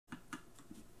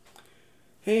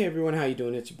Hey everyone, how you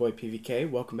doing? It's your boy PVK.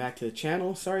 Welcome back to the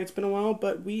channel. Sorry it's been a while,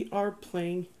 but we are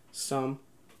playing some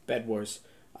BedWars.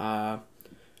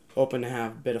 Hoping to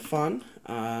have a bit of fun.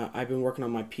 I've been working on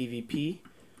my PvP.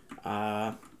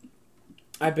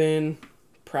 I've been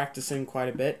practicing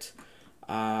quite a bit.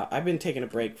 I've been taking a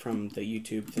break from the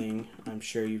YouTube thing. I'm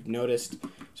sure you've noticed.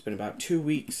 It's been about 2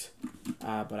 weeks,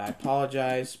 but I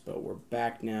apologize, but we're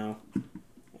back now.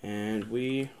 And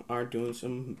we are doing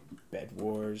some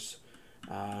BedWars.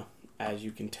 As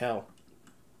you can tell.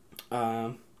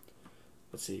 Let's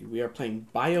see, we are playing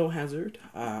Biohazard.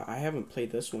 I haven't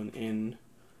played this one in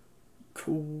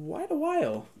quite a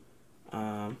while.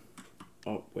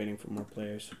 Waiting for more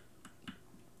players.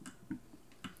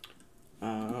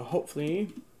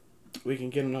 Hopefully we can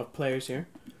get enough players here.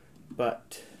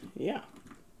 But yeah,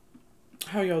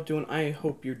 how y'all doing? I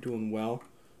hope you're doing well.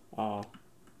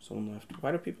 Someone left.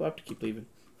 Why do people have to keep leaving?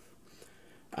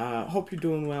 Hope you're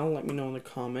doing well. Let me know in the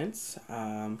comments.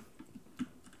 I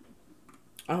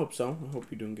hope so. I hope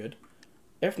you're doing good.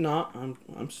 If not,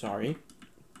 I'm sorry.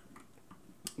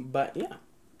 But yeah,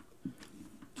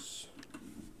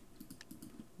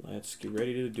 let's get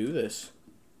ready to do this.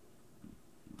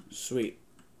 Sweet.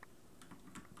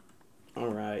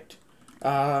 All right.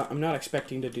 I'm not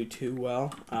expecting to do too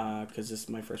well because this is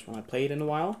my first one I played in a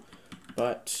while,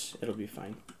 but it'll be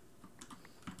fine.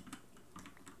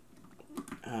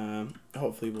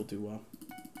 Hopefully we'll do well.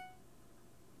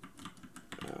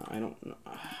 I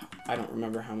don't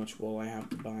remember how much wool I have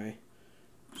to buy,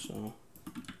 so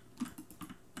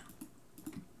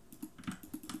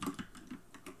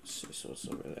let's see. So it's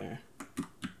over there.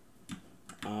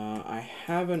 I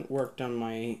haven't worked on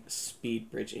my speed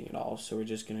bridging at all, so we're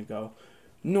just gonna go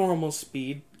normal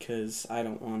speed because I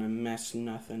don't want to mess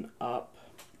nothing up.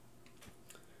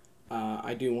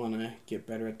 I do want to get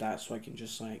better at that so I can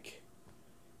just like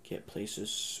get places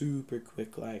super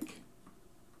quick. Like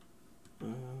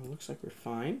looks like we're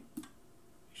fine. Make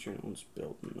sure no one's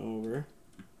building over.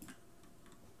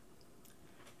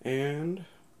 And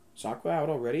is Aqua out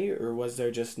already, or was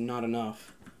there just not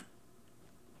enough?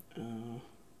 Uh-oh,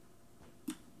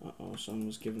 someone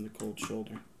was given the cold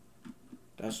shoulder.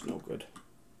 That's no good.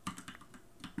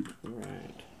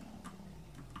 Alright.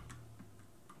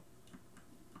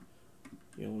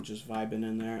 Yellow just vibing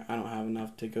in there. I don't have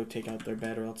enough to go take out their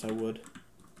bed, or else I would.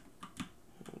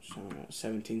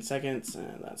 17 seconds,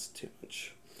 and that's too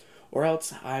much. Or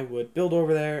else I would build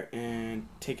over there and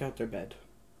take out their bed.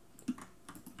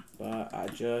 But I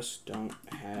just don't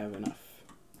have enough.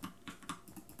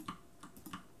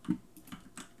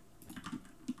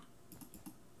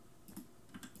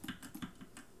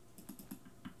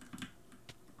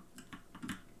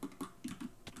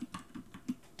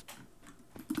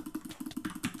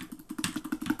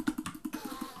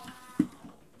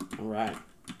 Alright.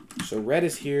 So red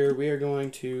is here. We are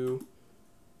going to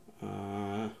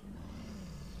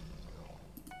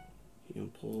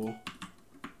pull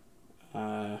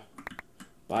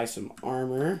buy some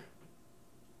armor.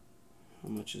 How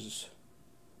much is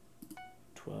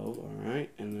 12?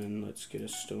 Alright, and then let's get a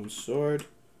stone sword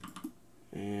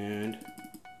and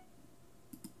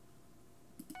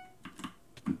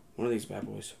one of these bad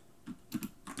boys.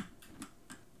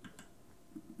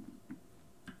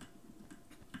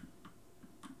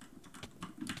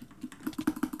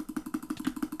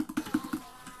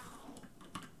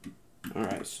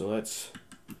 Alright, so let's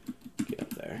get up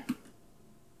there.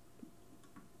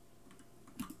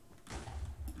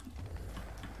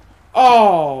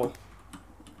 Oh!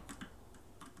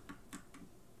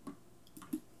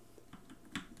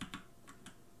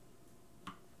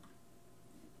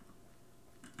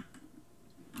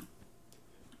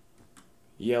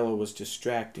 Yellow was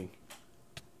distracting.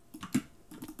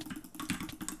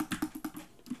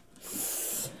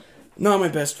 Not my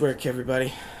best work,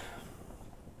 everybody.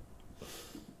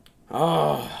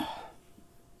 Oh.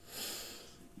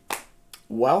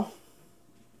 Well,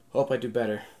 hope I do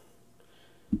better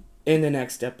in the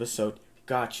next episode.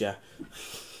 Gotcha.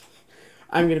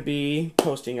 I'm going to be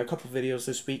posting a couple videos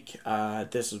this week.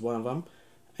 This is one of them.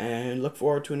 And look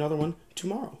forward to another one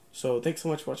tomorrow. So thanks so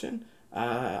much for watching.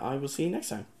 I will see you next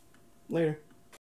time. Later.